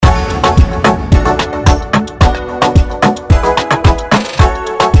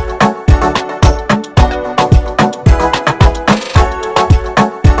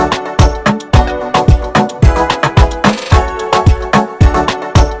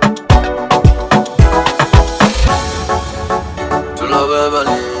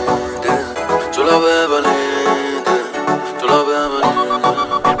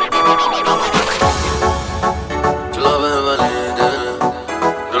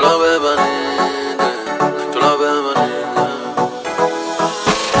l'avais validé, tu l'avais validé.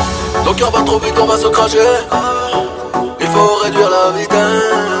 Ton cœur va trop vite, on va se cracher. Il faut réduire la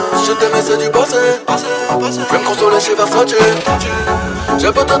vitesse. Je t'aimais, c'est du passé. Je vais me consoler chez Versace.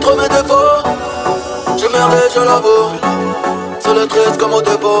 J'ai peut-être mes défauts. J'ai merdé, je l'avoue. C'est le triste comme au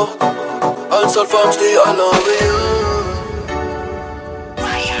dépôt. À une seule femme, j'dis I love you.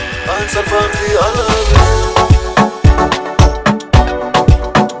 À une seule femme, j'dis I love you.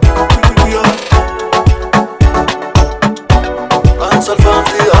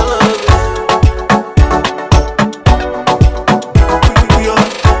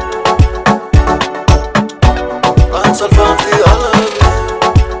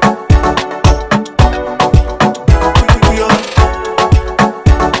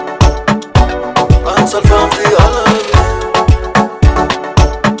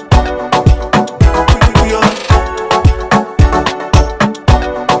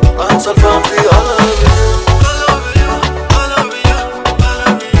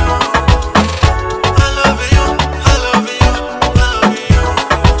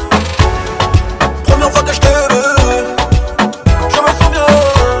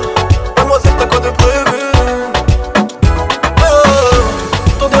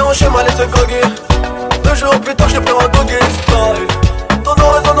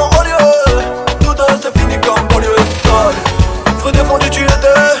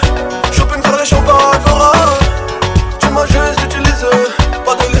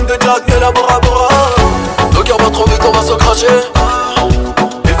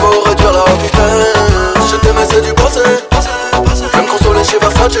 Il faut réduire la vitesse. Je t'aimais, c'est du passé. Je vais me consoler chez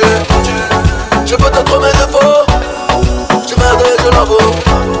Versace. J'ai peut-être mes défauts. J'ai merdé, je l'avoue.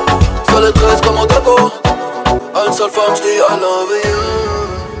 Seul et triste comme au dépôt. À une seule femme, j'dis I love you.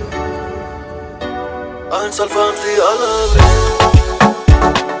 À une seule femme, j'dis I love you.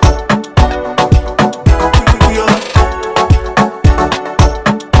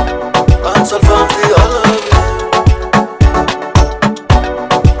 À une seule femme, j'dis I love you.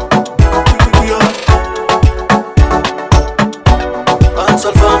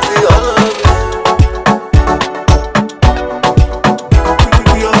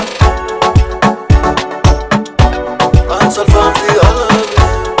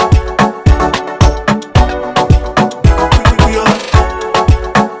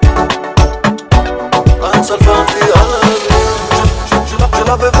 Je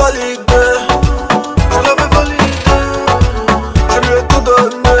l'avais validé, je lui ai tout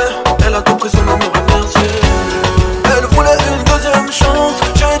donné, elle a tout pris sans me remercier. Elle voulait une deuxième chance,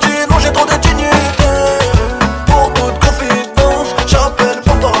 j'ai dit non, j'ai trop de dignité. Pour toute confidence, j'appelle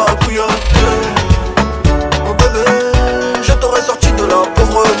pour paracuyaté. Mon bébé, je t'aurais sorti de la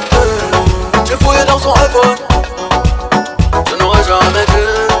pauvreté. J'ai fouillé dans son iPhone, je n'aurais jamais dû.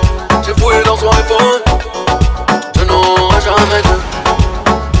 J'ai fouillé dans son iPhone, je n'aurais jamais dû.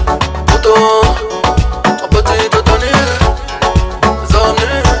 En petite tenue, des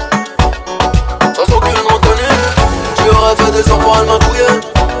années, sans aucune retenue. Tu aurais fait des enfants, elle m'a douillé.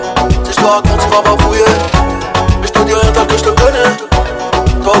 Si je te raconte, tu vas pas fouiller. Mais je te dis rien tel que je te connais.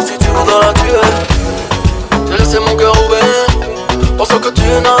 Toi aussi tu voudras la tuer. J'ai laissé mon cœur ouvert, pensant que tu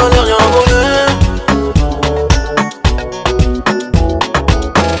n'allais rien voler.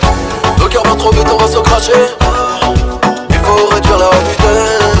 Le cœur va trop vite, on va se cracher.